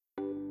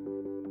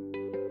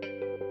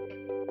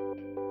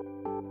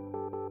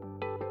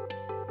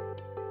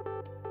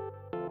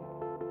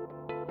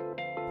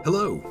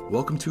Hello,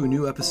 welcome to a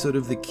new episode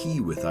of The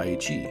Key with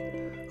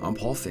IHE. I'm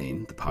Paul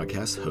Fain, the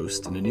podcast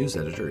host and a news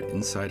editor at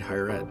Inside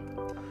Higher Ed.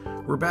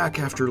 We're back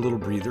after a little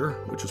breather,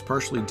 which was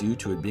partially due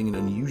to it being an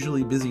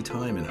unusually busy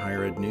time in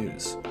higher ed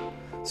news.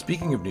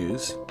 Speaking of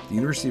news, the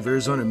University of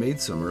Arizona made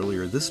some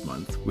earlier this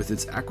month with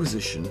its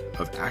acquisition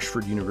of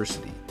Ashford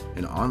University,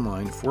 an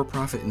online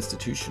for-profit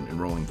institution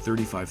enrolling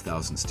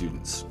 35,000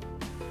 students.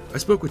 I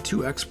spoke with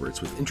two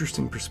experts with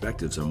interesting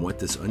perspectives on what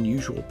this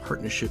unusual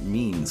partnership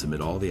means amid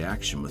all the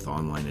action with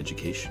online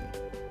education.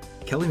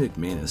 Kelly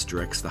McManus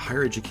directs the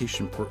higher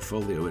education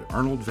portfolio at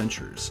Arnold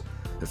Ventures,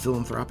 a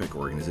philanthropic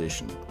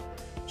organization.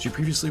 She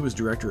previously was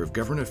director of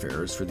government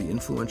affairs for the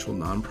influential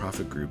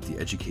nonprofit group the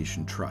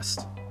Education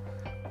Trust.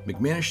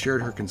 McManus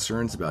shared her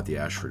concerns about the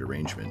Ashford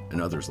arrangement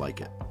and others like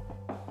it.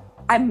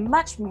 I'm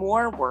much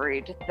more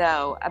worried,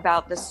 though,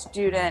 about the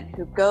student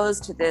who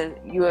goes to the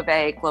U of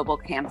A global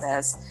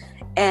campus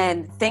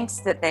and thinks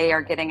that they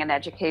are getting an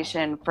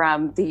education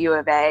from the U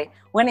of A,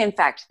 when in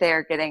fact they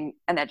are getting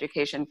an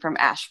education from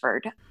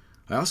Ashford.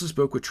 I also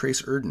spoke with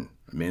Trace Erden,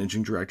 a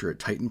managing director at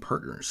Titan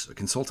Partners, a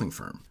consulting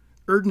firm.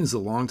 Erden is a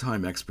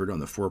longtime expert on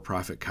the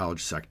for-profit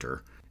college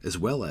sector, as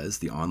well as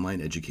the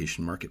online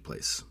education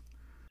marketplace.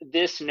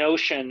 This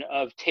notion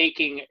of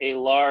taking a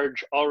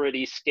large,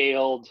 already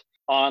scaled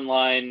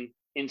online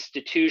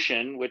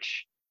institution,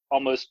 which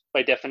almost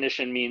by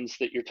definition means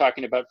that you're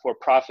talking about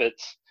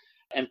for-profits,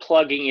 and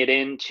plugging it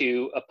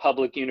into a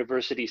public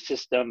university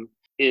system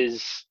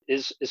is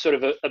sort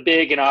of a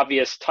big and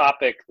obvious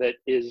topic that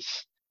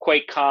is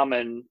quite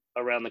common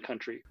around the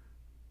country.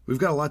 We've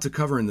got a lot to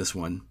cover in this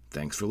one.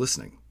 Thanks for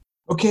listening.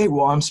 Okay,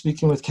 well, I'm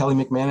speaking with Kelly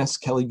McManus.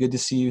 Kelly, good to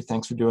see you.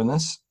 Thanks for doing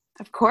this.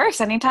 Of course,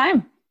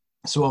 anytime.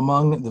 So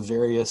among the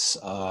various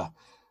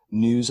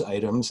news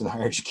items in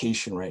higher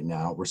education right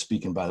now, we're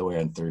speaking, by the way,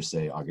 on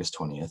Thursday, August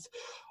 20th.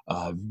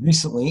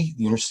 Recently,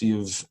 the University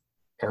of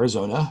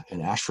Arizona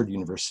and Ashford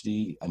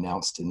University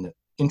announced an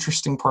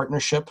interesting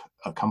partnership,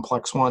 a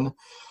complex one.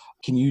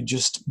 Can you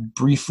just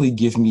briefly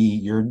give me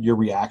your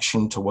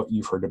reaction to what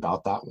you've heard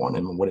about that one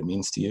and what it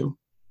means to you?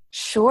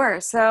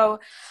 Sure. So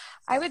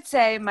I would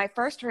say my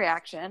first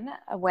reaction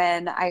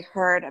when I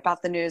heard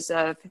about the news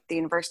of the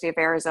University of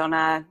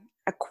Arizona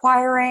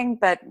acquiring,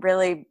 but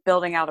really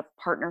building out a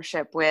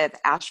partnership with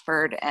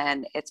Ashford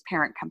and its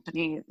parent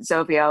company,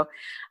 Zovio,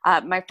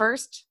 my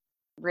first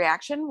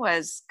reaction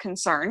was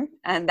concern,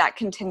 and that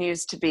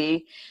continues to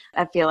be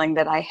a feeling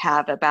that I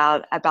have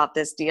about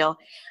this deal.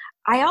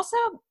 I also,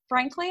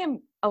 frankly,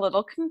 am a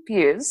little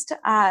confused,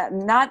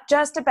 not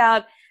just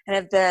about kind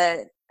of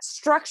the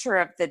structure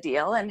of the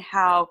deal and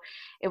how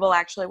it will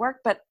actually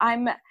work, but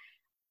I'm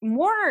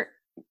more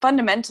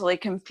fundamentally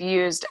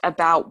confused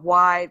about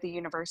why the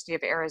University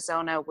of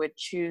Arizona would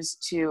choose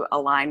to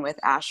align with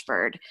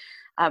Ashford.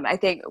 I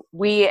think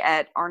we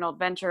at Arnold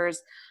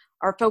Ventures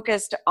are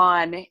focused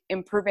on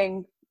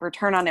improving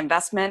return on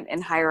investment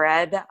in higher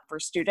ed for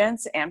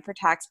students and for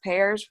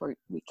taxpayers.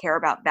 We care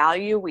about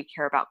value, we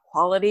care about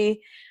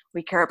quality,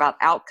 we care about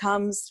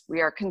outcomes,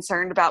 we are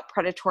concerned about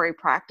predatory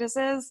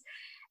practices.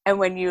 And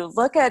when you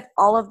look at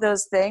all of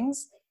those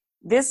things,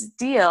 this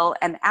deal,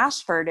 and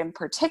Ashford in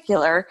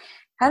particular,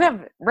 kind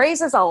of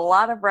raises a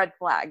lot of red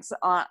flags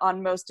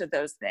on most of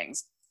those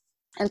things.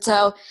 And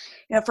so,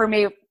 for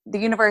me, the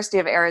University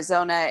of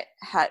Arizona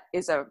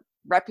is a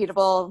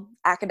reputable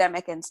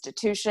academic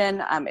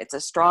institution. It's a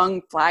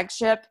strong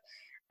flagship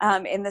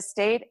in the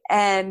state.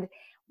 And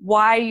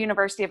why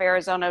University of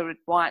Arizona would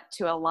want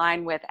to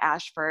align with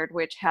Ashford,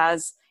 which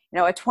has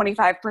a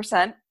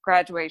 25%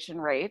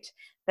 graduation rate,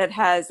 that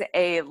has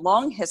a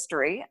long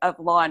history of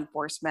law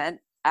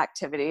enforcement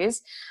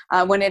activities,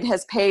 when it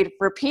has paid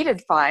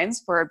repeated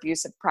fines for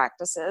abusive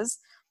practices.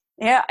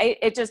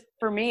 It just,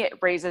 for me, it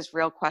raises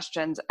real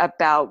questions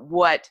about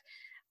what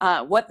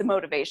the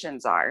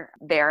motivations are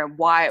there and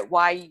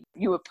why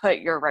you would put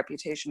your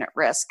reputation at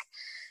risk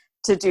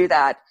to do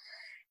that.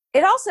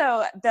 It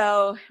also,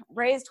 though,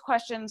 raised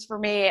questions for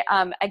me,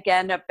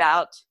 again,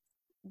 about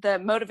the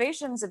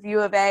motivations of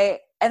U of A,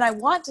 and I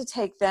want to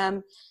take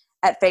them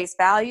at face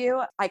value.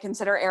 I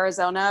consider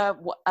Arizona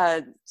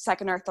a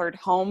second or third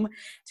home.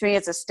 To me,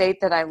 it's a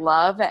state that I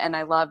love, and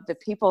I love the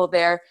people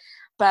there.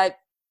 But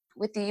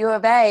with the U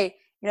of A,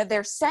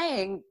 they're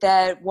saying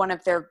that one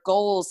of their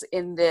goals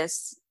in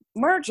this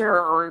merger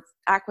or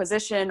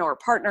acquisition or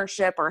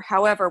partnership, or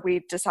however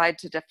we decide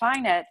to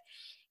define it,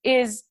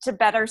 is to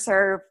better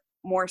serve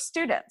more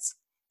students.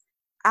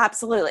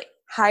 Absolutely.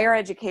 Higher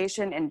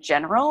education in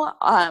general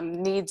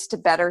needs to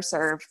better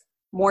serve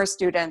more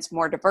students,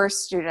 more diverse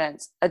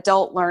students,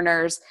 adult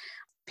learners,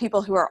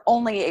 people who are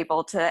only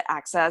able to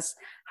access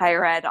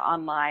higher ed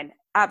online.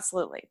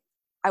 Absolutely.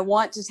 I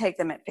want to take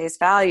them at face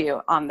value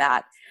on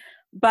that.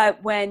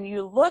 But when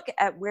you look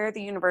at where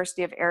the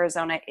University of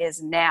Arizona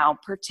is now,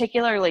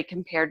 particularly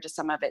compared to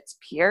some of its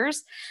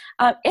peers,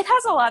 it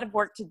has a lot of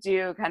work to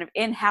do kind of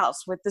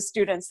in-house with the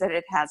students that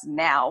it has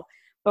now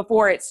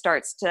before it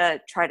starts to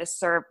try to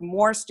serve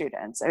more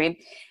students. I mean,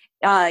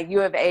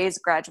 U of A's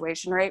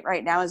graduation rate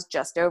right now is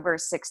just over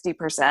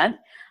 60%.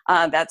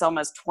 That's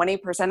almost 20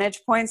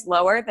 percentage points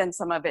lower than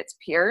some of its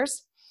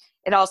peers.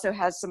 It also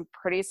has some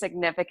pretty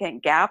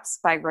significant gaps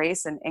by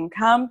race and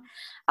income.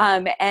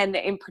 And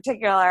in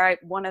particular,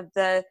 one of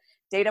the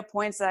data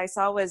points that I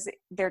saw was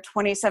their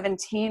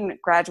 2017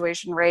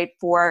 graduation rate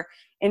for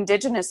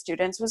Indigenous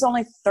students was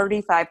only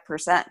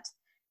 35%.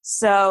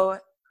 So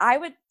I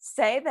would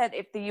say that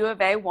if the U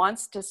of A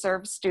wants to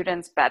serve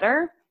students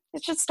better,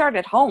 it should start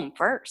at home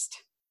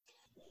first.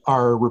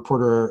 Our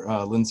reporter,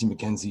 Lindsay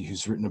McKenzie,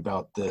 who's written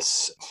about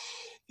this,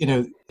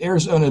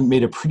 Arizona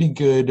made a pretty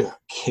good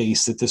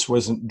case that this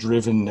wasn't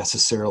driven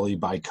necessarily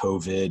by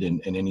COVID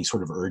and any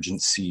sort of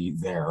urgency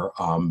there.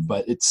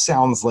 But it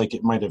sounds like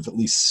it might have at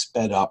least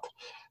sped up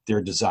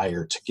their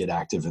desire to get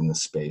active in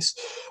this space.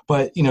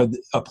 But,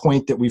 a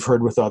point that we've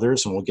heard with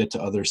others, and we'll get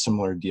to other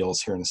similar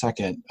deals here in a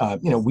second,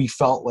 we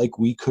felt like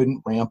we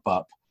couldn't ramp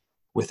up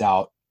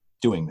without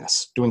doing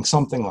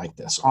something like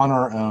this. On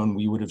our own,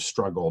 we would have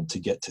struggled to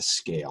get to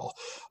scale.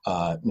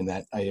 And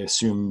that, I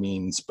assume,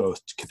 means both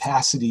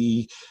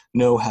capacity,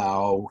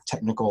 know-how,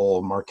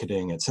 technical,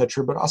 marketing, et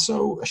cetera, but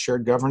also a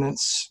shared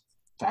governance,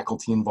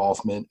 faculty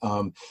involvement.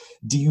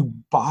 Do you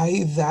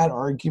buy that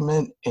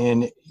argument?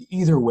 And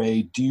either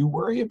way, do you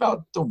worry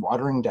about the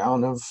watering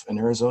down of an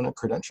Arizona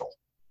credential?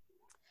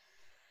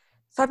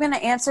 So I'm going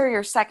to answer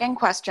your second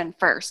question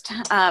first,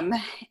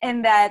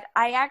 in that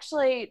I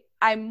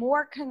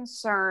am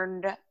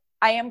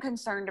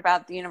concerned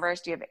about the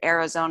University of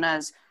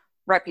Arizona's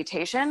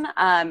reputation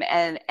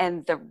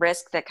and the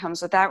risk that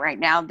comes with that right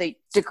now. The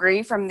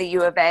degree from the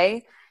U of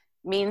A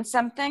means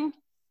something.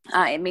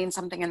 It means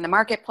something in the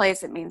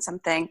marketplace. It means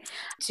something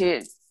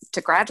to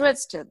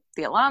graduates, to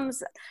the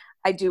alums.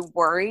 I do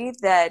worry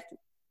that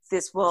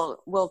this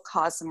will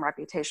cause some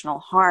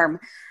reputational harm.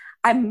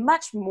 I'm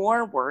much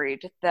more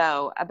worried,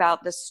 though,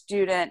 about the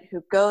student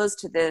who goes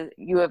to the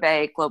U of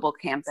A global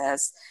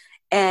campus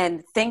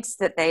and thinks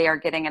that they are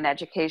getting an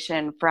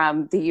education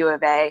from the U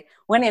of A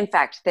when in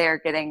fact they are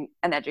getting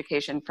an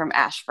education from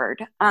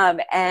Ashford.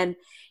 And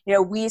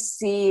we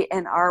see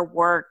in our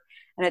work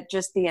and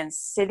just the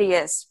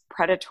insidious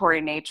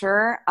predatory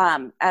nature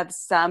of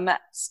some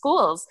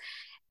schools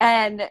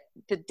and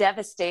the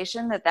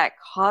devastation that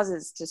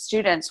causes to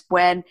students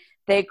when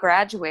they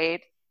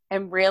graduate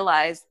and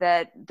realize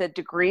that the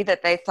degree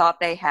that they thought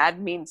they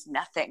had means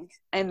nothing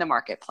in the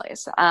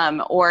marketplace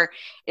or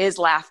is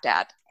laughed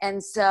at.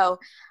 And so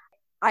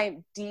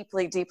I'm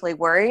deeply, deeply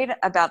worried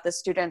about the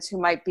students who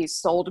might be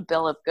sold a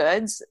bill of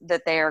goods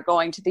that they are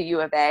going to the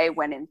U of A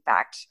when in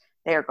fact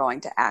they are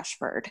going to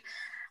Ashford.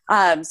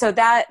 So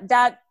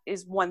that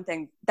is one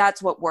thing.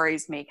 That's what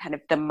worries me kind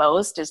of the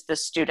most, is the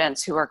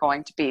students who are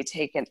going to be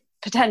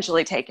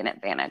potentially taken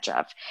advantage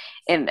of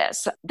in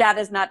this. That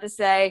is not to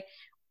say,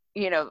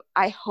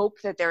 I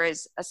hope that there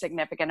is a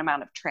significant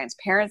amount of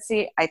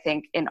transparency. I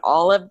think in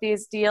all of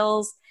these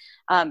deals,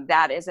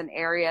 that is an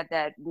area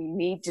that we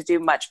need to do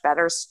much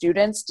better.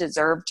 Students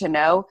deserve to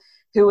know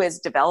who is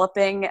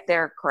developing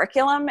their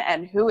curriculum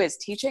and who is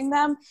teaching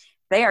them.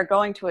 They are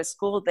going to a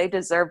school, they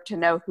deserve to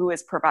know who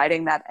is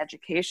providing that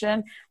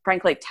education.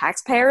 Frankly,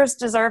 taxpayers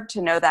deserve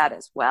to know that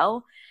as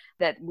well,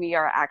 that we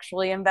are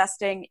actually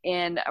investing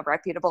in a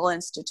reputable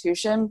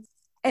institution.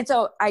 And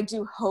so I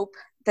do hope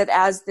that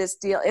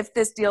if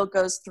this deal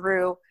goes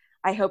through,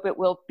 I hope it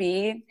will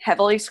be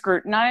heavily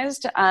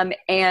scrutinized.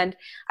 And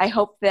I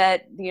hope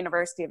that the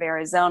University of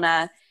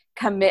Arizona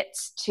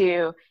commits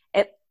to,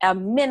 at a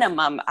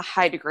minimum, a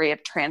high degree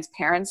of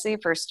transparency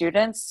for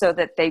students so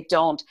that they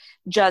don't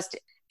just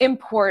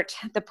import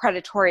the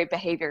predatory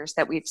behaviors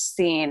that we've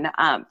seen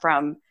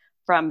from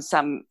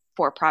some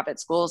for-profit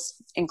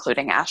schools,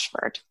 including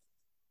Ashford.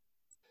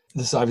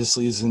 This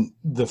obviously isn't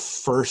the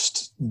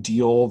first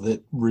deal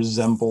that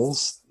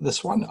resembles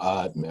this one.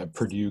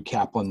 Purdue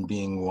Kaplan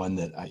being one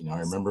that I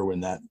remember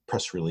when that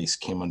press release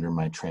came under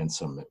my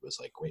transom, it was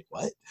like, wait,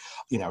 what?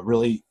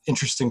 Really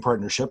interesting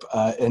partnership,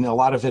 and a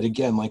lot of it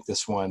again, like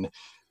this one,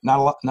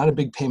 not a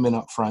big payment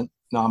up front,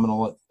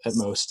 nominal at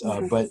most,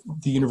 but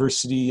the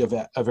University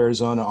of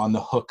Arizona on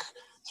the hook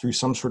through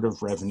some sort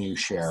of revenue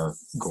share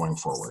going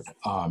forward.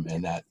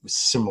 And that was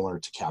similar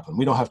to Kaplan.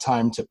 We don't have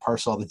time to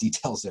parse all the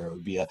details there. It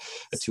would be a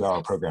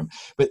 2-hour program.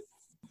 But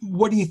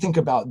what do you think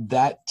about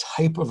that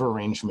type of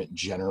arrangement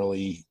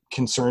generally?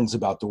 Concerns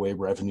about the way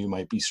revenue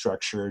might be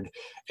structured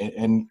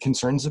and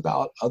concerns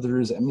about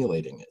others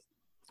emulating it?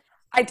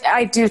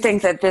 I do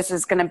think that this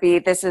is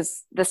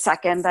the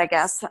second, I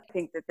guess. I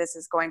think that this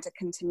is going to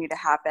continue to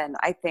happen.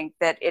 I think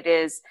that it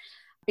is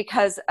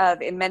because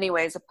of, in many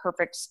ways, a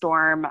perfect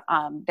storm.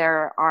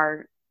 There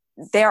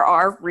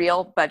are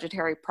real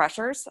budgetary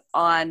pressures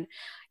on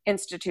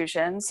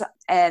institutions,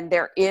 and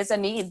there is a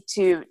need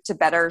to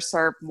better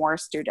serve more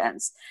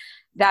students.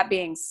 That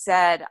being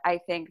said, I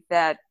think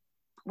that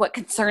what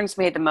concerns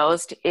me the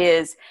most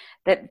is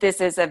that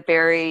this is a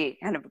very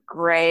kind of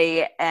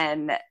gray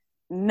and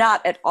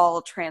not at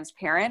all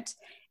transparent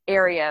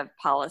area of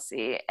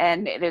policy.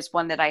 And it is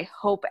one that I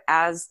hope,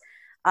 as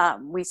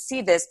we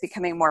see this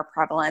becoming more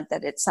prevalent,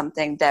 that it's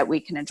something that we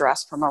can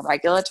address from a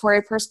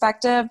regulatory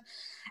perspective,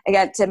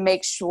 again, to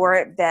make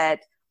sure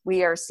that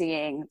we are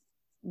seeing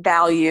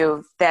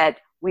value, that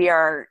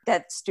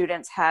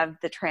students have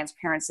the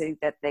transparency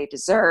that they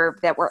deserve,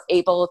 that we're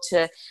able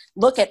to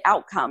look at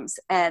outcomes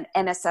and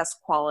assess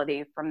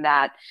quality from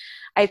that.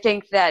 I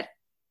think that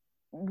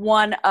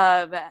one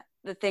of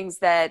the things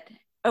that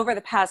over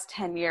the past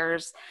 10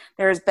 years,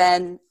 there's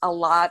been a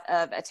lot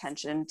of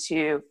attention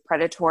to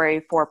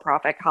predatory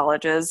for-profit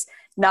colleges.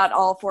 Not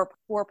all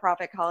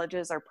for-profit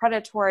colleges are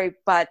predatory,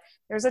 but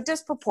there's a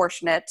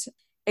disproportionate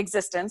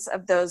existence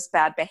of those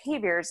bad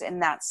behaviors in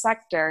that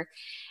sector.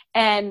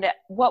 And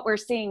what we're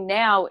seeing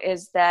now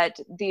is that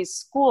these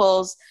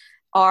schools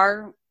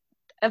are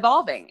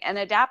evolving and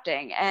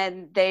adapting,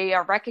 and they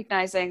are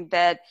recognizing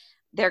that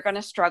they're going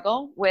to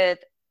struggle with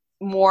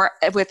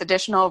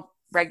additional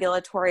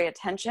regulatory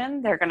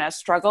attention. They're going to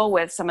struggle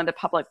with some of the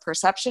public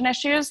perception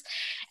issues.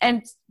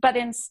 But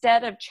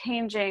instead of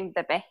changing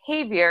the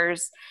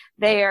behaviors,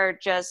 they are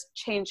just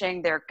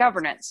changing their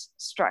governance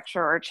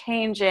structure or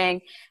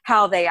changing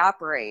how they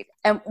operate.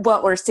 And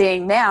what we're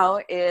seeing now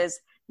is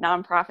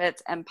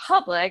nonprofits and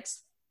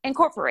publics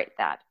incorporate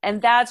that. And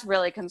that's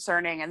really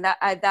concerning. And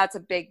that's a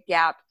big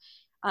gap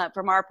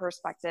from our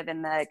perspective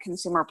in the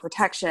consumer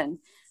protection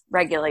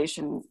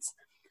regulations.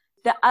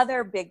 The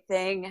other big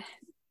thing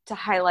to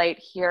highlight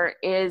here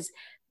is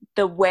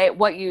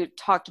what you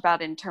talked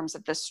about in terms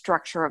of the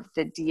structure of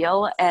the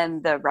deal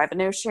and the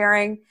revenue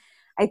sharing.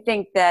 I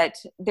think that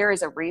there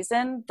is a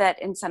reason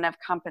that incentive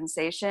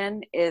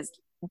compensation is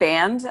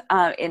banned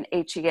in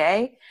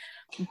HEA.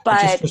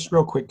 But just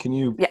real quick, can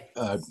you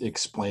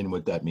explain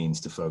what that means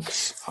to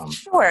folks?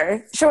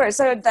 Sure.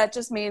 So that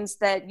just means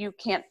that you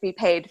can't be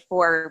paid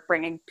for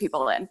bringing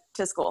people in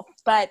to school.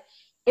 But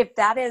if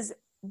that is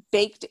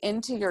baked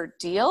into your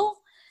deal,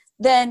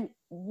 then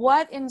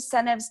what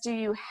incentives do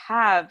you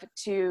have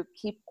to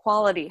keep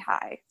quality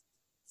high?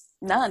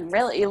 None,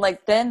 really.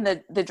 Then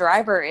the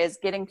driver is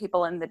getting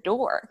people in the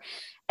door.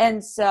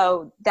 And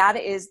so that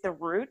is the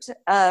root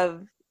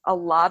of a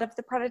lot of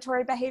the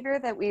predatory behavior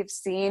that we've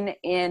seen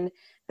in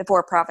the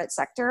for-profit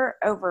sector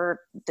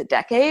over the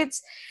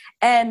decades.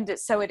 And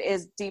so it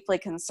is deeply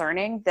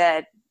concerning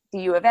that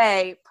the U of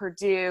A,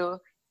 Purdue,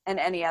 and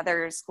any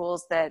other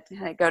schools that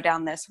go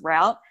down this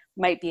route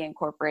might be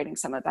incorporating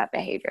some of that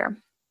behavior.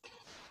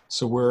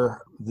 So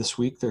this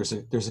week there's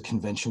a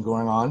convention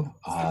going on.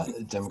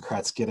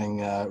 Democrats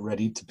getting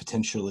ready to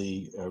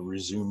potentially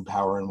resume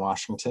power in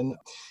Washington.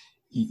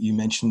 You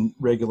mentioned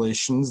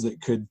regulations that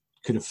could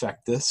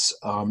affect this,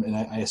 and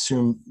I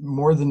assume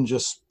more than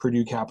just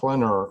Purdue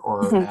Kaplan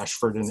or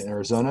Ashford in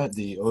Arizona,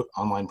 the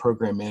online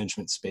program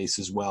management space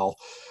as well.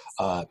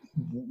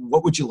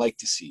 What would you like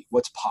to see?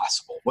 What's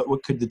possible?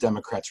 What could the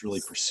Democrats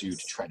really pursue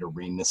to try to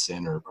rein this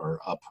in or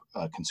up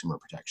consumer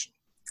protection?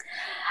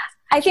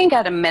 I think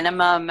at a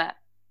minimum,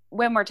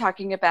 when we're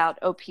talking about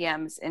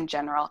OPMs in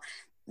general,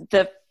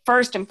 the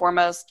first and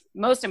foremost,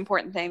 most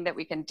important thing that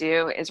we can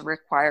do is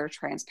require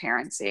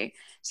transparency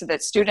so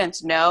that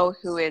students know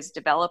who is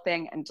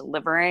developing and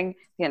delivering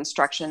the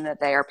instruction that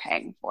they are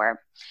paying for.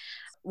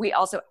 We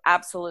also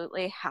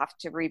absolutely have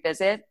to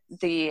revisit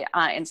the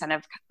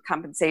incentive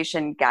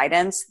compensation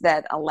guidance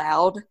that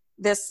allowed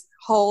this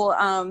whole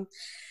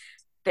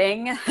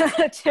thing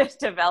to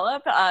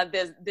develop,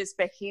 this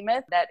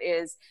behemoth that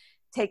is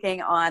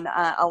taking on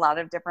a lot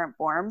of different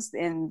forms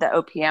in the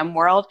OPM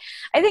world.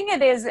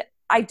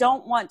 I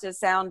don't want to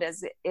sound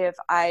as if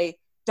I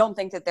don't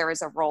think that there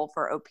is a role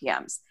for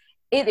OPMs.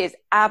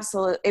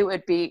 It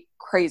would be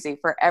crazy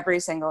for every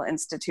single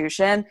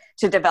institution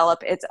to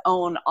develop its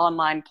own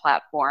online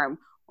platform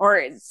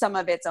or some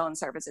of its own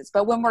services.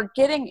 But when we're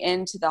getting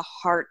into the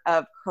heart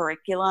of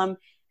curriculum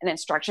and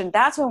instruction,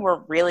 that's when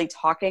we're really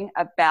talking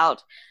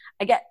about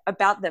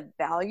the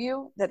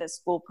value that a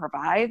school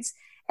provides,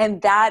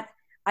 and that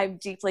I'm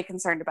deeply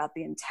concerned about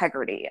the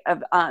integrity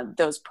of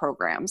those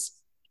programs.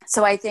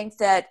 So I think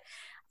that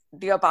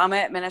the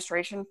Obama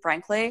administration,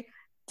 frankly,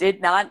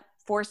 did not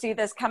foresee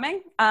this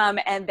coming,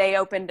 and they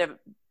opened a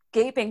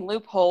gaping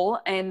loophole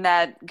in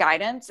that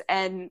guidance,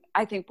 and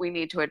I think we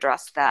need to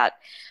address that.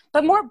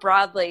 But more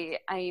broadly,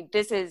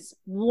 this is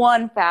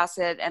one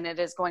facet, and it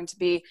is going to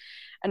be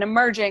an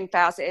emerging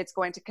facet. It's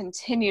going to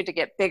continue to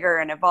get bigger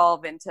and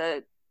evolve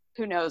into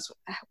who knows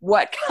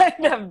what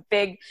kind of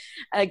big,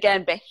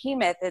 again,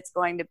 behemoth it's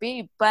going to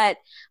be. But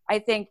I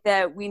think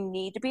that we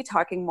need to be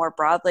talking more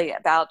broadly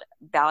about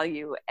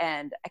value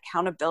and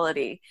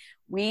accountability.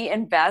 We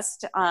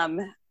invest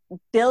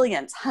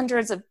billions,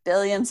 hundreds of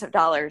billions of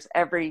dollars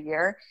every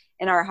year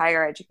in our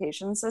higher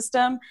education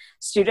system.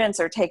 Students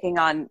are taking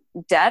on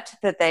debt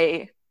that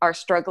they are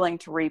struggling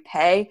to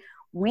repay.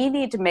 We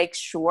need to make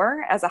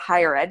sure as a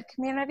higher ed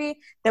community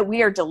that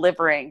we are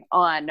delivering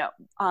on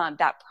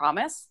that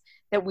promise,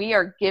 that we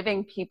are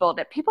giving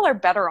that people are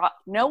better off.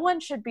 No one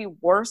should be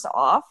worse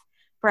off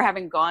for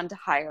having gone to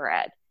higher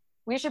ed.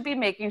 We should be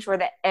making sure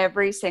that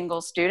every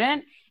single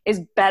student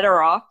is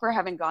better off for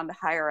having gone to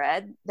higher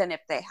ed than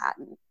if they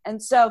hadn't.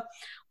 And so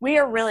we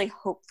are really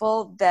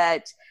hopeful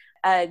that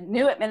a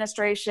new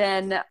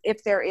administration,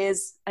 if there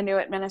is a new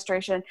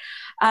administration,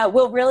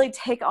 will really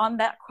take on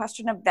that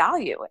question of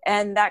value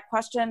and that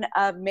question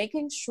of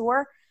making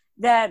sure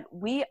that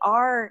we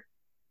are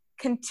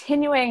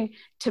continuing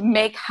to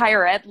make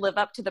higher ed live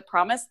up to the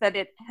promise that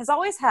it has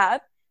always had,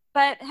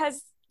 but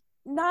has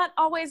not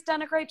always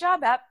done a great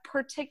job at,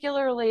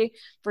 particularly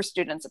for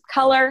students of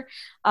color,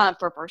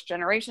 for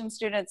first-generation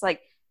students. Like,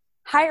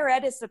 higher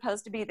ed is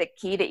supposed to be the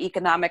key to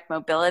economic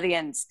mobility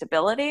and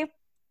stability.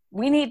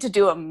 We need to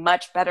do a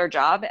much better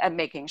job at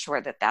making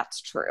sure that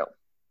that's true.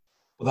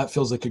 Well, that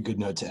feels like a good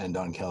note to end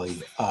on,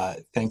 Kelly.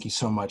 Thank you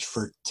so much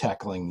for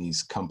tackling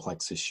these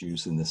complex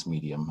issues in this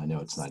medium. I know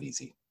it's not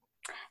easy.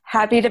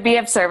 Happy to be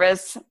of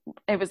service.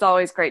 It was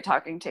always great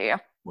talking to you.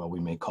 Well, we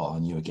may call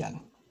on you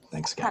again.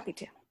 Thanks again. Happy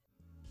to.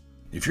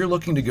 If you're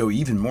looking to go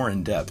even more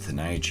in depth in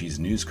IHE's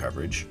news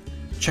coverage,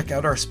 check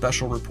out our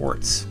special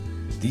reports.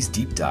 These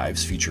deep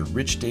dives feature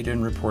rich data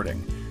and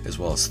reporting, as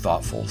well as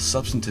thoughtful,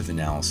 substantive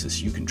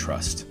analysis you can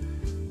trust.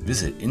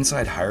 Visit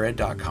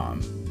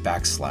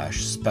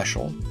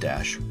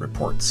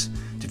insidehighered.com/special-reports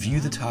to view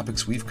the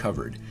topics we've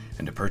covered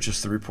and to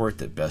purchase the report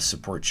that best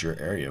supports your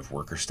area of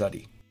work or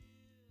study.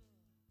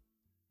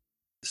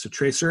 So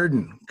Trey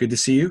Surden, good to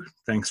see you.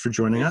 Thanks for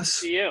joining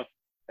us. Good to see you.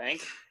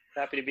 Thanks.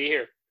 Happy to be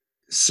here.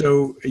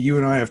 So you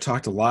and I have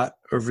talked a lot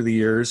over the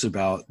years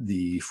about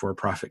the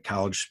for-profit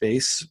college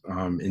space.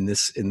 In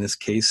this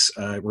case,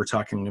 we're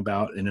talking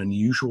about an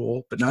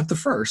unusual, but not the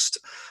first,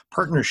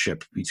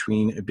 partnership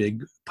between a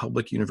big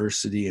public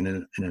university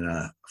and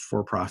a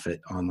for-profit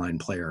online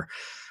player.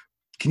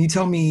 Can you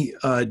tell me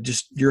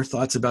just your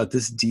thoughts about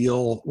this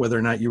deal, whether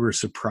or not you were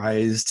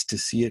surprised to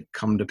see it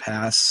come to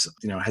pass?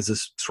 Has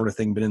this sort of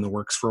thing been in the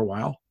works for a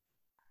while?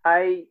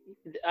 I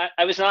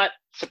was not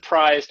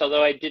surprised,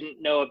 although I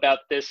didn't know about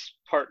this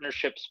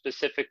partnership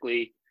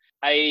specifically.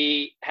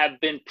 I have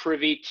been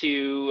privy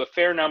to a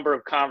fair number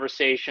of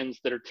conversations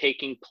that are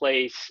taking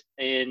place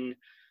in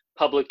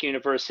public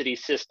university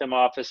system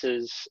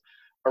offices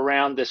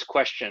around this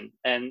question.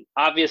 And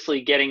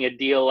obviously getting a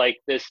deal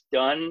like this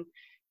done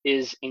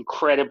is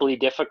incredibly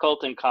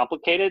difficult and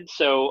complicated.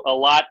 So a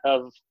lot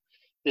of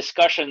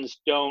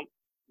discussions don't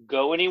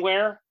go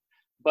anywhere.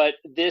 But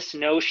this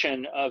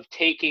notion of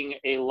taking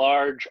a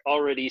large,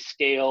 already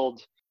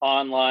scaled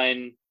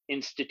online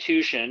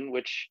institution,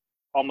 which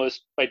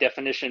almost by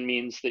definition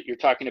means that you're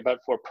talking about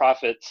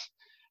for-profits,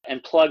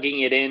 and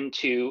plugging it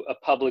into a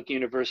public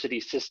university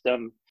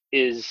system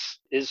is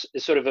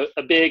sort of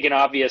a big and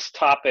obvious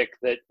topic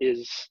that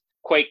is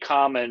quite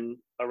common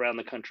around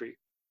the country.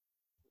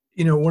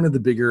 One of the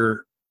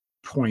bigger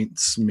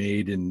points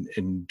made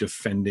in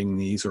defending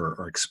these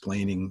or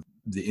explaining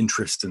the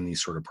interest in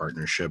these sort of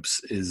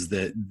partnerships is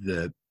that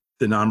the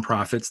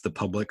nonprofits, the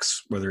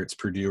publics, whether it's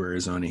Purdue or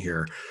Arizona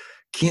here,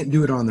 can't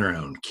do it on their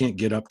own, can't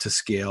get up to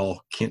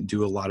scale, can't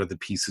do a lot of the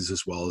pieces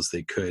as well as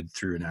they could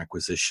through an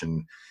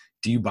acquisition.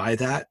 Do you buy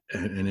that?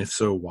 And if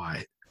so,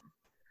 why?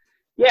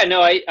 Yeah,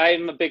 no,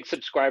 I'm a big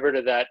subscriber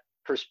to that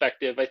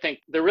perspective. I think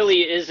there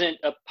really isn't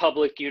a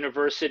public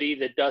university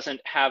that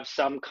doesn't have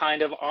some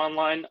kind of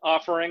online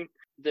offering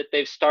that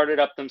they've started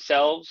up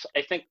themselves.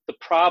 I think the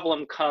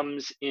problem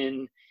comes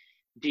in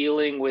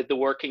dealing with the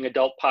working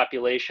adult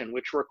population,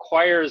 which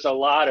requires a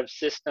lot of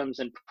systems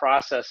and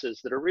processes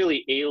that are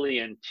really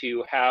alien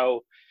to how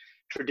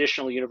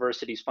traditional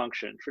universities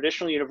function.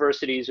 Traditional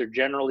universities are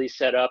generally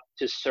set up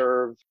to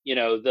serve,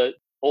 the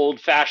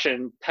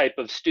old-fashioned type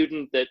of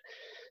student that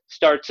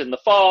starts in the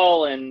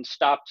fall and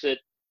stops at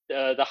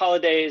the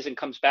holidays and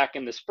comes back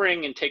in the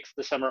spring and takes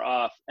the summer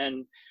off.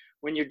 And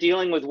when you're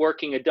dealing with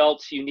working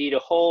adults, you need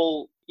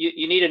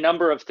you need a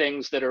number of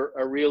things that are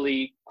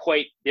really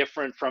quite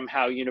different from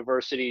how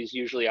universities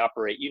usually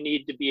operate. You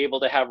need to be able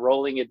to have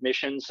rolling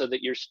admissions so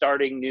that you're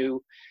starting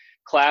new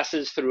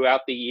classes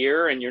throughout the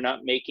year and you're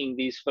not making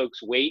these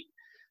folks wait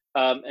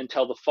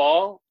until the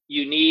fall.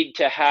 You need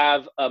to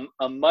have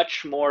a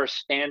much more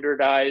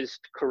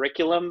standardized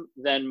curriculum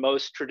than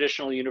most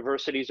traditional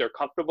universities are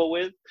comfortable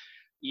with.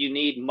 You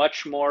need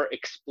much more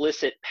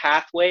explicit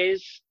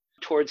pathways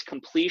towards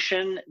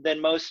completion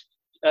than most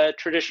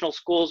traditional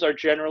schools are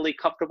generally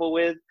comfortable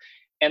with.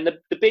 And the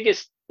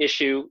biggest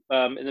issue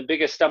and the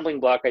biggest stumbling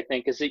block, I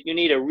think, is that you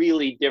need a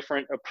really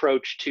different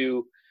approach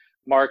to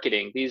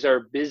marketing. These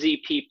are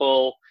busy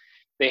people.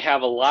 They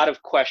have a lot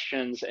of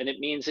questions, and it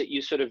means that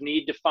you sort of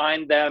need to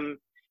find them.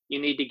 You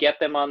need to get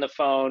them on the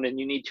phone, and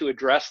you need to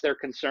address their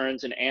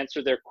concerns and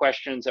answer their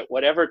questions at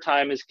whatever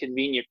time is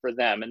convenient for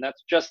them. And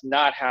that's just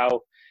not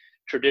how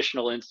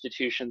traditional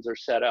institutions are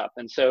set up.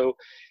 And so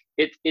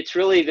it's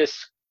really the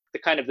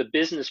kind of the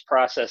business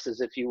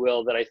processes, if you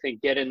will, that I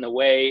think get in the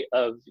way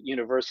of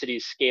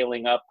universities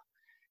scaling up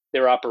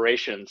their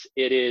operations.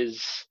 It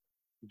is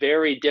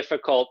very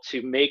difficult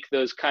to make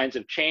those kinds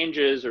of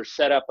changes or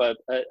set up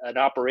an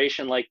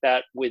operation like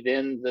that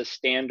within the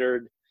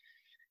standard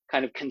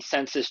kind of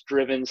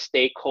consensus-driven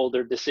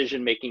stakeholder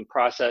decision-making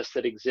process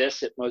that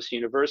exists at most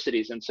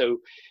universities. And so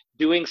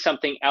doing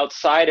something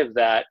outside of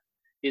that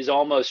is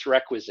almost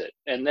requisite.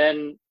 And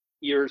then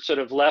you're sort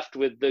of left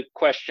with the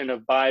question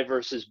of buy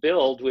versus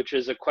build, which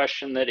is a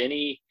question that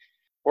any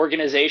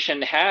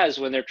organization has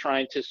when they're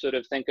trying to sort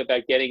of think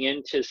about getting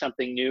into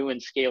something new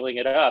and scaling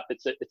it up.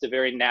 It's a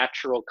very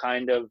natural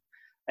kind of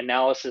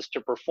analysis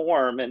to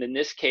perform. And in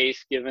this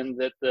case, given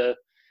that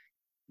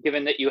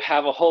you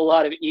have a whole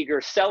lot of eager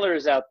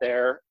sellers out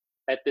there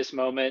at this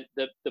moment,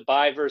 the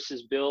buy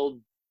versus build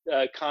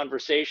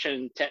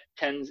conversation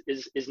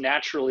is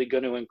naturally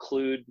going to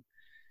include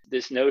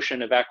this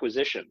notion of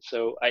acquisition.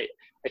 So I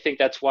think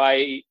that's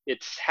why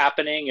it's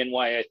happening, and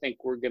why I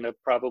think we're going to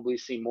probably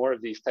see more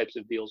of these types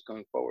of deals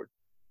going forward.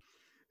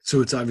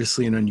 So it's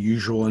obviously an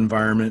unusual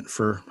environment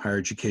for higher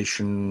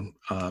education,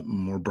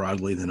 more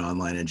broadly than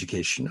online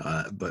education,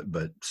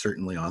 but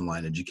certainly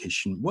online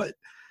education.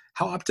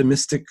 How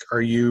optimistic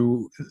are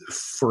you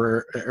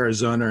for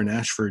Arizona and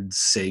Ashford's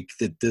sake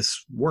that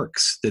this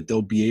works, that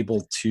they'll be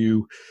able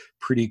to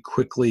pretty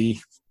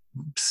quickly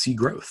see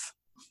growth?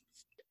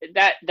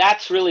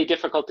 That's really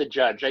difficult to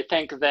judge. I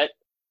think that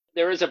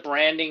there is a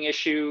branding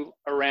issue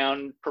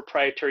around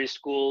proprietary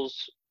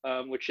schools,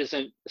 which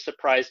isn't a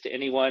surprise to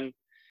anyone.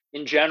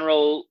 In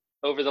general,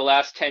 over the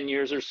last 10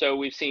 years or so,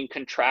 we've seen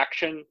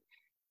contraction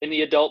in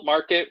the adult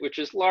market, which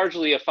is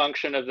largely a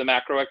function of the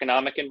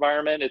macroeconomic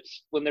environment.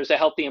 It's when there's a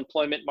healthy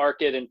employment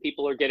market and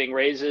people are getting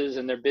raises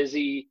and they're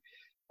busy,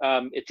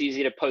 it's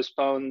easy to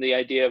postpone the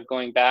idea of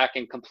going back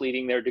and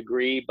completing their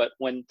degree. But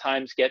when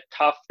times get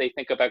tough, they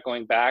think about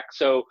going back.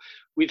 So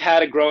we've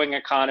had a growing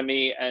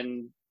economy,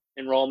 and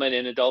enrollment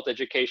in adult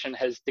education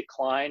has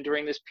declined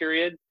during this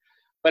period.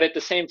 But at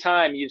the same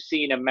time, you've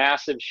seen a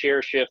massive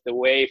share shift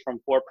away from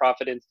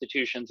for-profit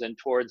institutions and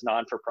towards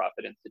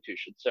non-for-profit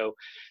institutions. So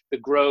the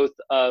growth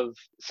of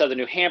Southern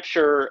New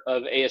Hampshire,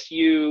 of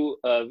ASU,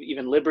 of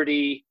even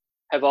Liberty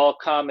have all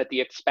come at the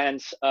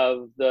expense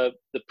of the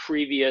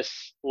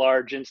previous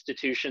large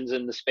institutions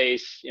in the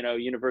space,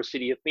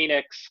 University of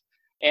Phoenix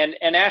and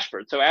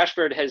Ashford. So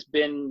Ashford has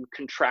been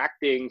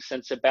contracting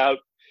since about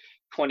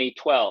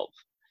 2012.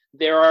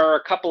 There are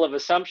a couple of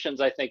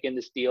assumptions, I think, in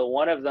this deal.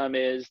 One of them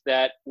is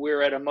that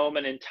we're at a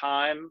moment in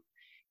time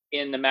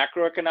in the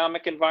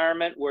macroeconomic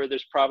environment where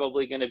there's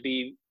probably going to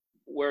be,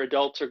 where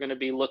adults are going to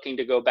be looking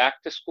to go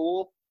back to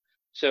school.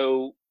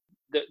 So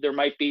there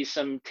might be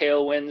some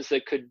tailwinds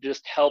that could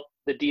just help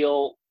the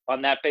deal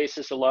on that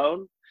basis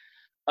alone.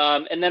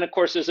 And then, of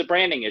course, there's a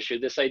branding issue,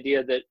 this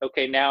idea that,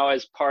 okay, now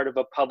as part of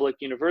a public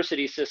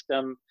university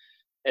system,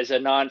 as a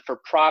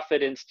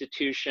non-for-profit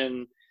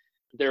institution,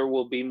 there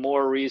will be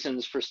more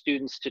reasons for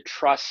students to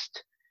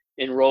trust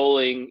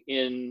enrolling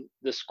in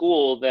the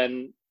school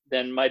than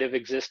might have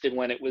existed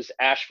when it was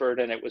Ashford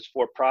and it was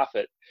for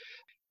profit.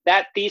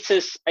 That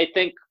thesis, I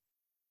think,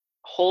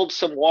 holds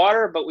some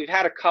water, but we've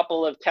had a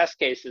couple of test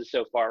cases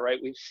so far, right?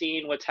 We've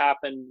seen what's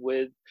happened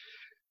with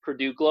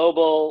Purdue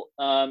Global,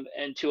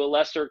 and to a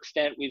lesser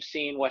extent, we've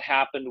seen what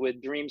happened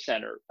with Dream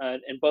Center.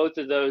 And both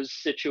of those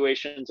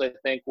situations, I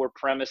think, were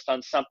premised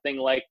on something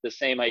like the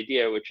same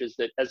idea, which is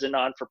that as a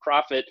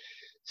non-for-profit,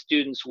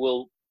 students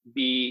will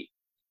be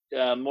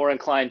more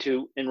inclined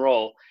to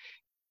enroll.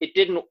 It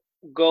didn't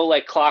go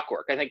like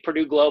clockwork. I think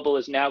Purdue Global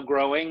is now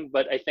growing,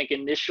 but I think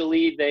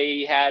initially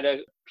they had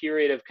a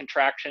period of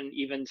contraction,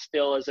 even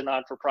still as a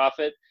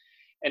non-for-profit.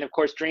 And of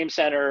course, Dream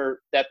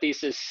Center, that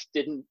thesis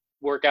didn't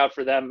work out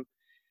for them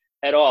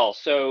at all.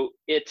 So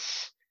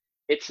it's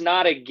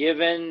not a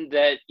given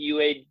that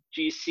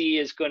UAGC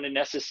is going to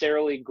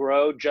necessarily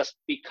grow just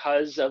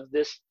because of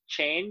this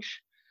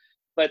change,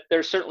 but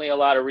there's certainly a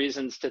lot of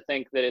reasons to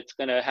think that it's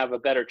going to have a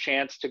better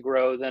chance to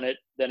grow than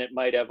it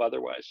might have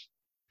otherwise.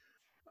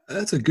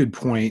 That's a good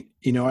point.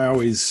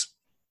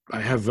 I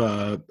have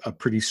a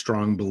pretty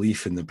strong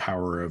belief in the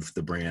power of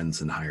the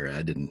brands in higher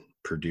ed, and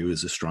Purdue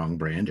is a strong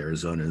brand.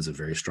 Arizona is a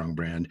very strong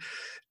brand.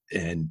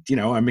 And,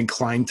 I'm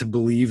inclined to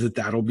believe that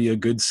that'll be a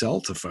good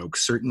sell to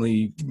folks,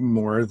 certainly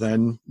more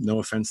than, no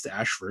offense to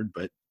Ashford,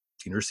 but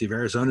the University of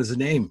Arizona is a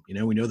name.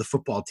 We know the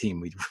football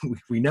team.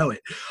 We know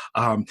it.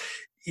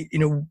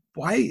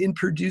 Why in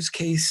Purdue's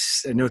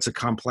case, I know it's a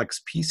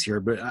complex piece here,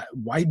 but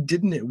why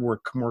didn't it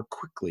work more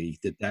quickly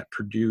that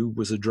Purdue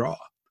was a draw?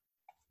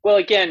 Well,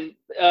 again,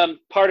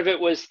 part of it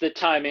was the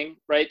timing,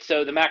 right?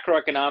 So the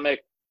macroeconomic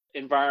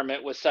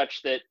environment was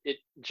such that it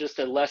just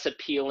a less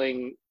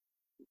appealing,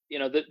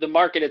 the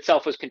market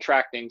itself was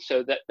contracting,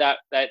 so that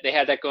they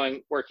had that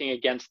working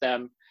against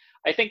them.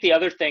 I think the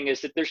other thing is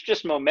that there's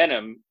just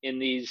momentum in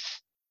these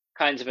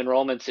kinds of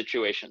enrollment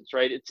situations,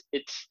 right?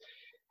 It's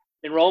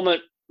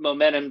enrollment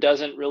momentum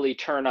doesn't really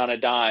turn on a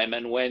dime,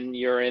 and when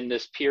you're in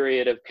this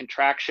period of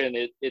contraction,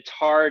 it's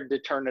hard to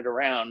turn it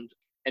around.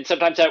 And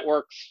sometimes that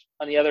works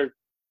in the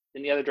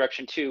other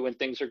direction too. When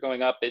things are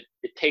going up, it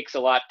takes a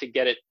lot to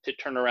get it to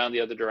turn around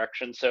the other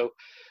direction. So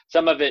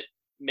some of it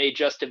may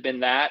just have been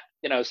that,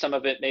 some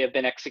of it may have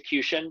been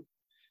execution.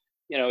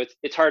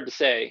 It's hard to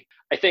say.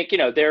 I think,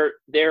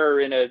 they're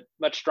in a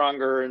much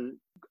stronger and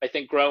I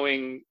think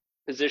growing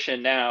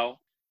position now.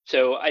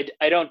 So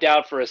I don't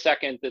doubt for a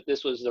second that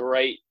this was the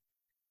right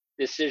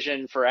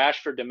decision for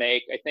Ashford to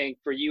make. I think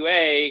for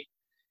UA,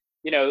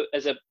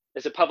 as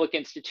a public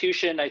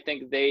institution, I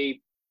think they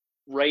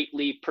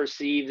rightly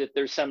perceive that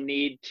there's some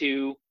need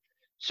to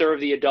serve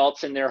the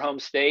adults in their home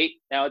state.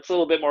 Now it's a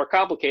little bit more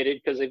complicated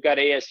because they've got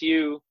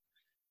ASU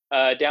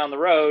down the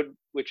road,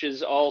 which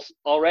is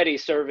already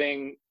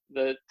serving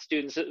the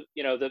students,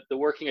 the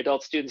working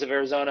adult students of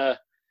Arizona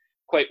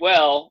quite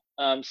well.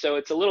 So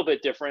it's a little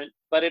bit different,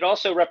 but it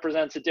also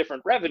represents a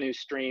different revenue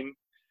stream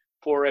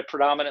for a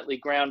predominantly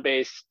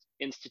ground-based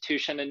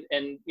institution.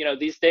 And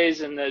these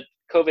days in the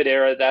COVID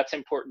era, that's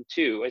important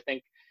too. I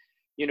think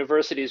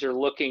universities are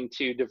looking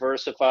to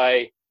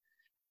diversify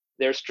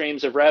their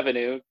streams of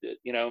revenue,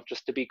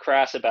 just to be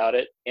crass about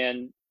it.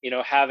 And,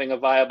 having a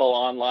viable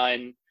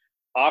online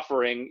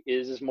offering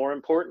is more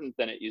important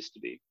than it used to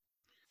be.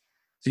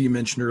 So you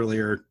mentioned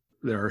earlier,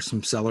 there are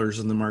some sellers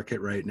in the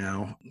market right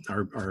now.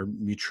 Our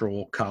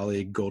mutual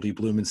colleague, Goldie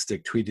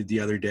Blumenstick, tweeted the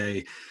other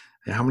day,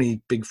 how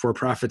many big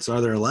for-profits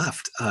are there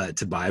left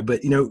to buy?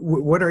 But,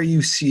 what are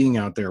you seeing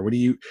out there? What do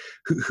you,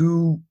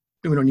 who,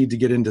 we don't need to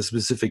get into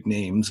specific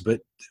names,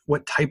 but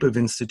what type of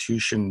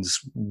institutions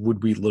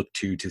would we look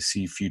to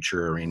see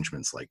future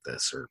arrangements like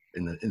this, or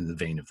in the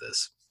vein of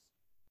this?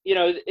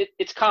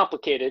 It's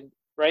complicated,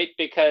 right?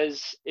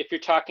 Because if you're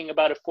talking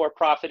about a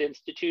for-profit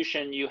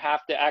institution, you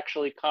have to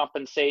actually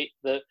compensate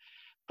the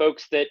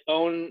folks that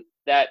own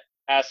that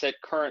asset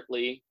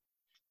currently.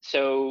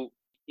 So,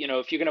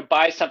 if you're going to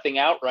buy something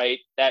outright,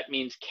 that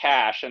means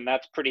cash, and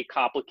that's pretty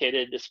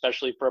complicated,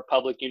 especially for a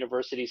public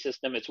university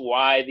system. It's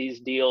why these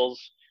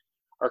deals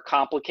are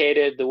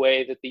complicated the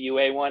way that the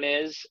UA one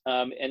is.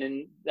 And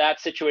in that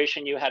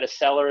situation, you had a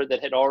seller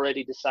that had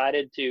already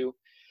decided to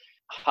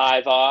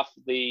hive off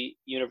the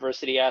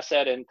university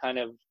asset and kind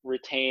of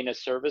retain a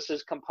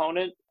services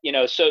component.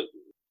 So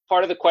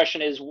part of the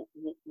question is,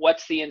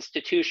 what's the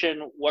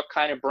institution? What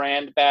kind of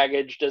brand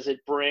baggage does it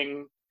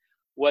bring?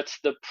 What's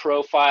the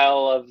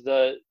profile of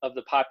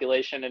the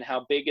population, and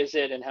how big is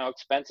it, and how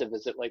expensive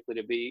is it likely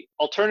to be?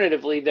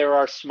 Alternatively, there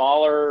are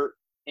smaller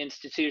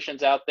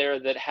institutions out there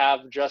that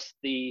have just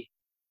the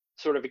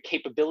sort of a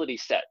capability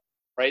set,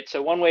 right?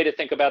 So one way to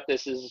think about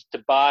this is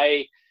to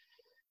buy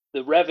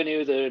the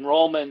revenue, the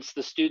enrollments,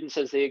 the students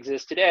as they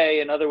exist today.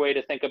 Another way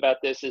to think about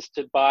this is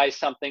to buy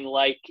something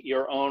like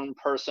your own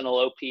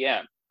personal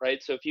OPM,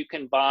 right? So if you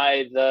can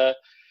buy the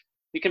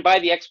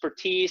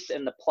expertise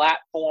and the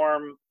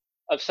platform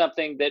of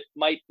something that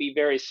might be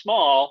very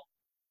small,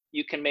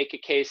 you can make a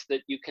case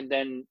that you can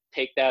then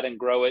take that and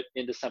grow it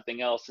into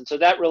something else. And so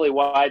that really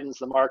widens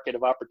the market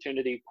of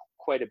opportunity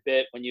quite a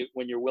bit when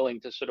you're willing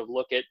to sort of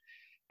look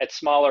at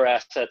smaller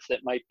assets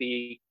that might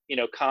be,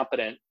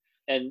 competent.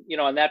 And,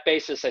 on that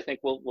basis, I think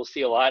we'll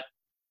see a lot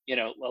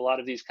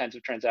of these kinds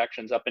of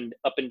transactions up and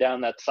down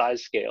that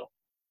size scale.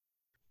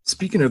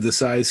 Speaking of the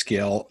size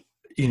scale,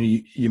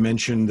 you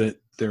mentioned that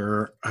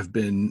there's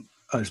been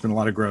a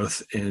lot of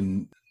growth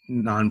in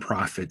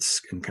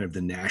nonprofits in kind of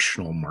the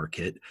national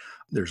market.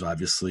 There's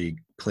obviously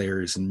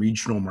players in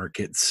regional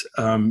markets.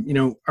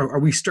 Are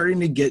we starting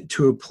to get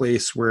to a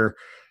place where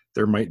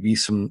there might be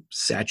some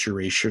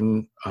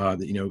saturation? That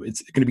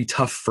it's going to be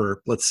tough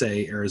for, let's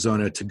say,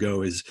 Arizona to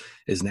go as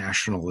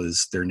national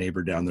as their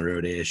neighbor down the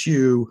road,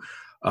 ASU.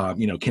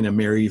 Can a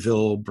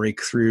Maryville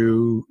break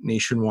through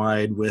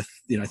nationwide with,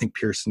 I think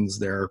Pearson's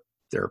their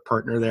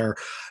partner there.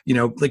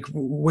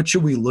 What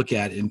should we look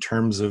at in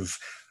terms of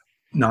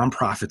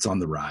nonprofits on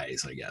the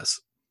rise, I guess?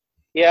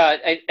 Yeah,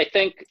 I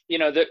think,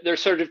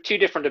 there's sort of two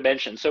different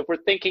dimensions. So if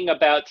we're thinking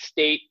about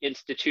state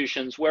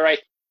institutions, where I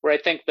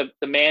think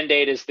the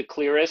mandate is the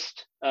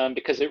clearest,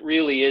 because it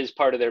really is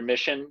part of their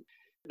mission,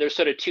 there's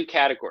sort of two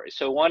categories.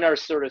 So one are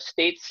sort of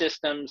state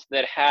systems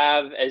that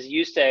have, as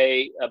you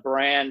say, a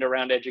brand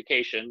around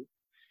education,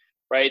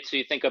 right? So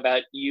you think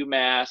about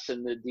UMass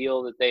and the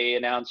deal that they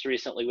announced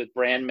recently with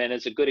Brandman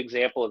is a good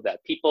example of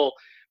that. People,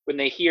 when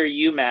they hear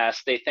UMass,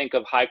 they think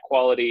of high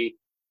quality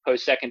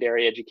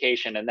post-secondary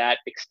education, and that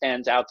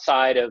extends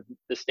outside of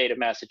the state of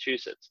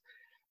Massachusetts.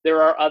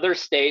 There are other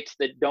states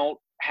that don't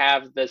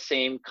have the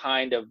same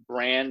kind of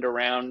brand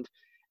around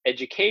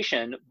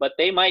education, but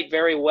they might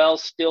very well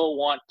still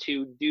want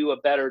to do a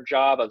better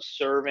job of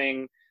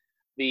serving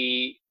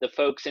the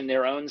folks in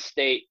their own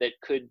state that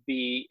could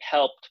be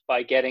helped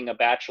by getting a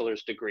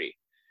bachelor's degree,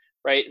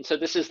 right? And so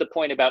this is the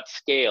point about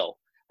scale.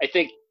 I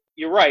think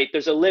you're right.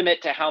 There's a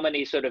limit to how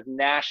many sort of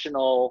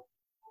national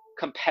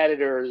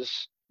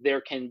competitors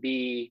there can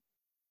be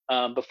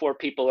before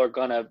people are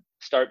going to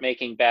start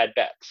making bad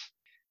bets.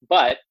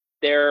 But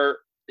there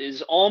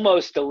is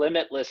almost a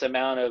limitless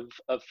amount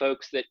of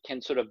folks that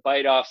can sort of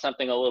bite off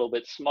something a little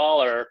bit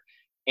smaller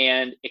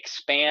and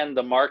expand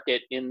the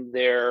market in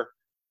their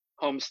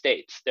home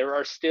states. There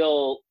are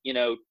still,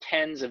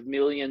 tens of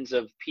millions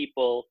of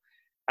people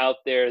out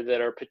there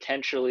that are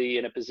potentially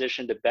in a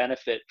position to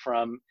benefit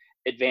from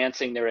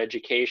advancing their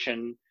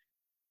education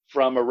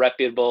from a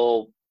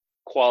reputable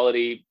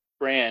quality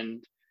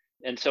brand.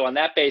 And so on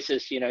that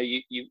basis,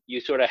 you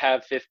sort of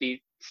have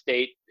 50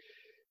 state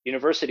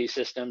university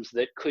systems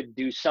that could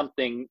do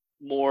something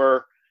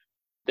more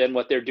than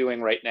what they're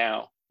doing right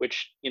now,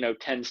 which,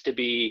 tends to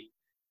be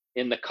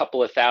in the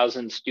couple of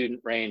thousand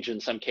student range in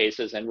some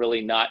cases and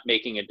really not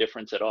making a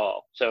difference at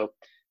all. So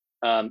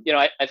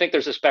I think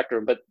there's a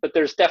spectrum, but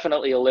there's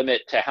definitely a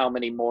limit to how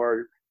many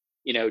more,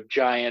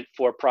 giant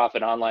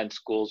for-profit online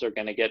schools are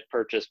going to get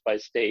purchased by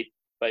state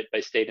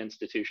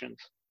institutions.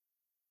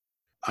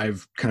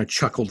 I've kind of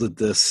chuckled at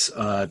this,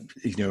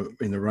 in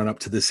the run up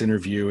to this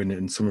interview and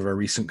in some of our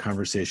recent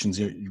conversations.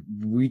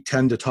 We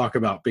tend to talk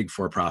about big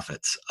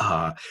for-profits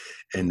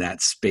and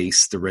that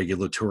space, the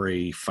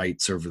regulatory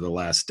fights over the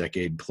last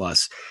decade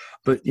plus.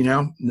 But,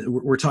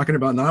 we're talking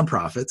about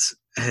nonprofits,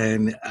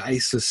 and I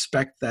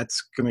suspect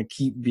that's going to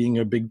keep being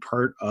a big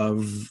part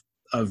of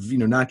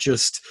not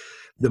just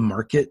the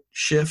market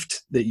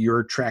shift that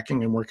you're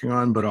tracking and working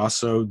on, but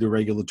also the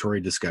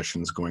regulatory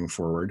discussions going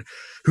forward.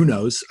 Who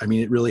knows? I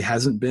mean, it really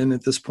hasn't been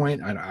at this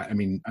point.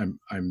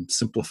 I'm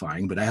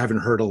simplifying, but I haven't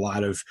heard a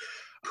lot of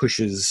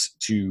pushes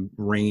to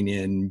rein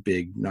in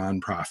big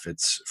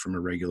nonprofits from a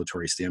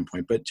regulatory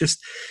standpoint. But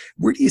just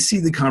where do you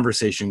see the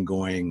conversation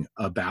going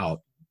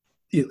about,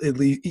 at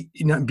least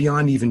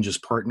beyond even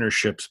just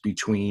partnerships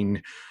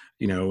between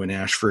in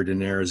Ashford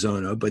and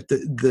Arizona, but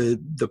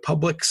the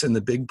publics and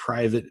the big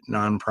private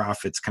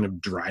nonprofits kind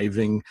of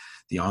driving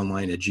the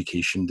online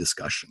education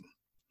discussion?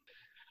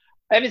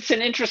 And it's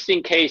an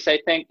interesting case. I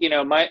think,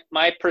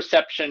 my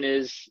perception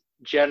is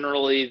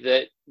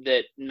generally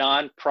that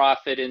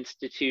nonprofit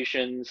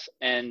institutions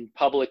and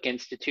public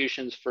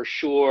institutions for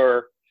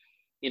sure,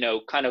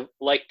 kind of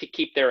like to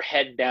keep their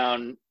head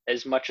down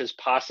as much as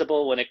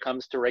possible when it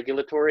comes to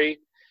regulatory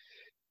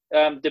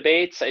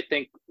debates. I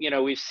think,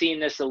 we've seen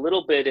this a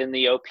little bit in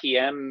the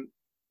OPM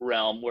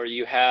realm, where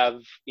you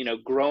have,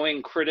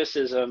 growing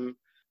criticism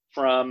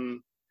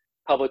from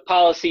public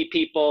policy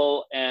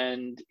people.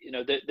 And,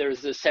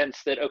 there's the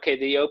sense that, okay,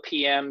 the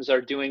OPMs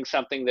are doing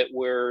something that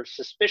we're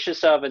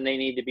suspicious of and they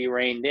need to be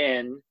reined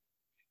in.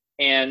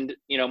 And,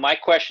 my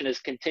question is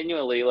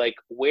continually like,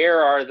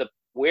 where are the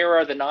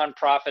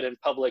nonprofit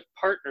and public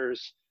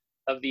partners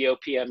of the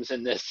OPMs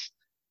in this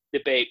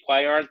debate?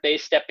 Why aren't they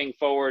stepping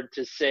forward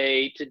to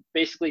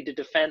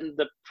defend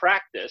the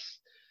practice?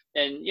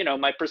 And,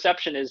 my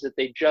perception is that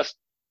they just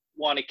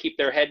want to keep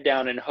their head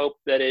down and hope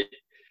that it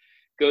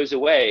goes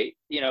away.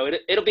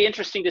 It'll be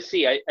interesting to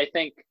see. I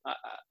think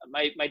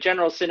my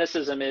general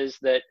cynicism is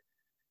that,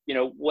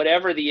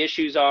 whatever the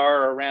issues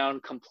are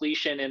around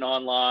completion in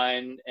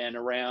online and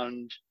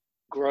around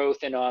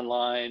growth in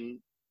online,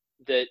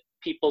 that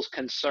people's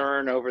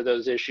concern over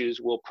those issues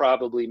will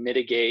probably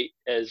mitigate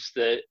as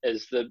the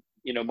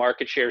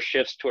market share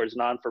shifts towards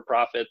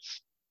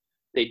non-for-profits.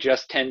 They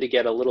just tend to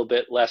get a little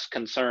bit less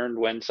concerned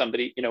when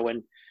somebody,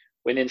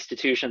 when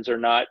institutions are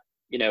not,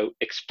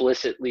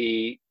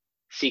 explicitly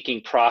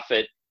seeking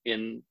profit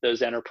in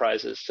those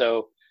enterprises.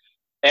 So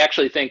I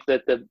actually think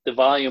that the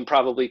volume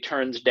probably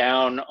turns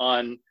down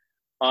on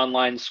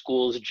online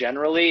schools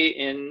generally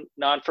in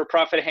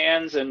non-for-profit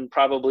hands and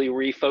probably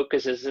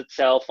refocuses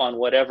itself on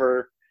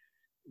whatever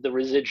the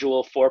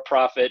residual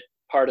for-profit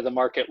part of the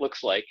market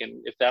looks like.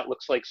 And if that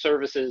looks like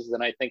services,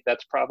 then I think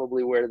that's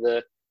probably where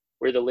the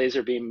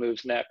laser beam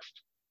moves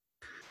next.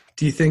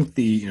 Do you think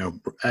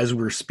as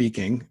we're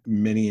speaking,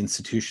 many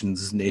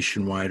institutions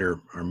nationwide are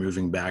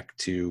moving back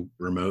to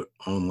remote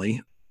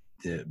only?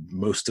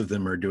 Most of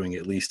them are doing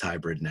at least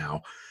hybrid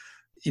now.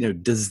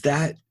 Does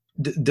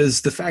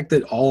the fact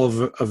that all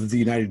of the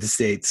United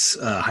States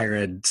higher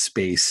ed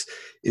space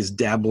is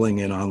dabbling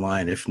in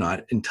online, if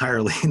not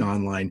entirely in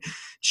online,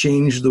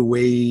 change the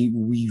way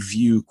we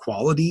view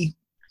quality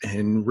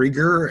and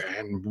rigor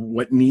and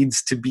what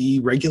needs to be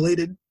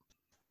regulated?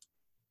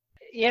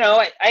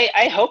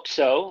 I hope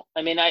so.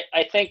 I mean,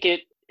 I think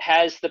it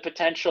has the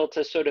potential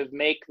to sort of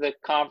make the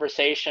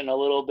conversation a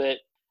little bit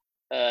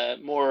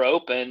more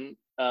open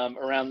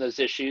around those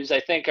issues. I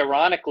think,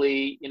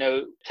 ironically,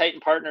 Titan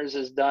Partners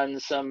has done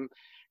some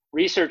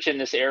research in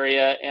this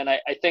area, and I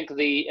think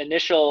the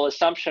initial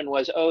assumption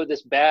was,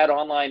 this bad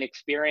online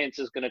experience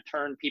is going to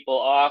turn people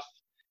off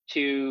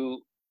to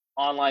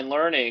online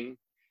learning.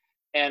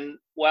 And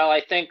while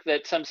I think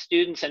that some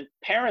students and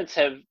parents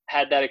have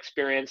had that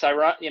experience,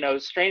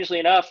 strangely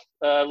enough,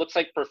 looks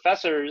like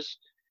professors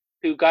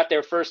who got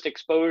their first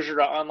exposure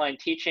to online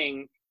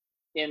teaching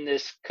in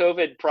this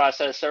COVID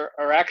process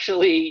are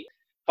actually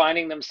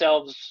finding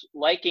themselves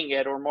liking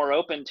it or more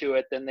open to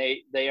it than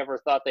they ever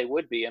thought they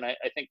would be. And I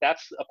think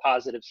that's a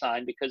positive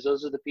sign, because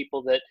those are the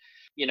people that,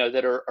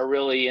 that are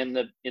really in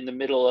the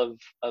middle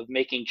of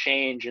making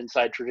change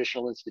inside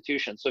traditional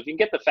institutions. So if you can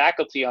get the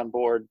faculty on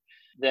board,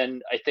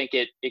 then I think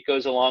it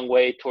goes a long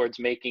way towards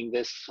making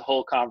this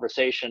whole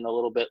conversation a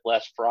little bit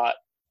less fraught.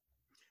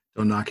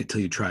 Don't knock it till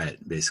you try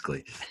it,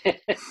 basically.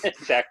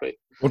 Exactly.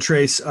 Well,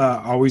 Trace,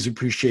 always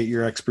appreciate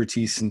your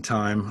expertise and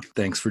time.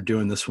 Thanks for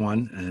doing this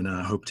one, and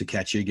hope to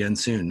catch you again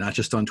soon, not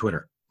just on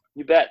Twitter.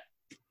 You bet.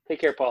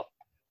 Take care, Paul.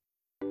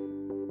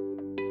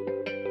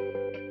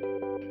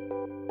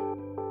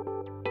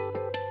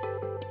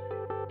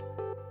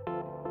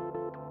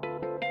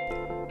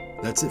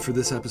 That's it for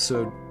this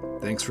episode.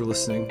 Thanks for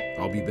listening.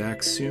 I'll be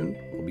back soon.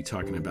 We'll be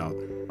talking about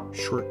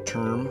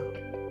short-term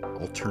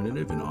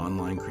alternative and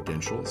online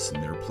credentials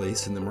and their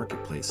place in the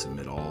marketplace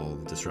amid all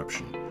the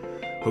disruption.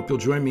 Hope you'll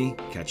join me.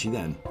 Catch you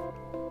then.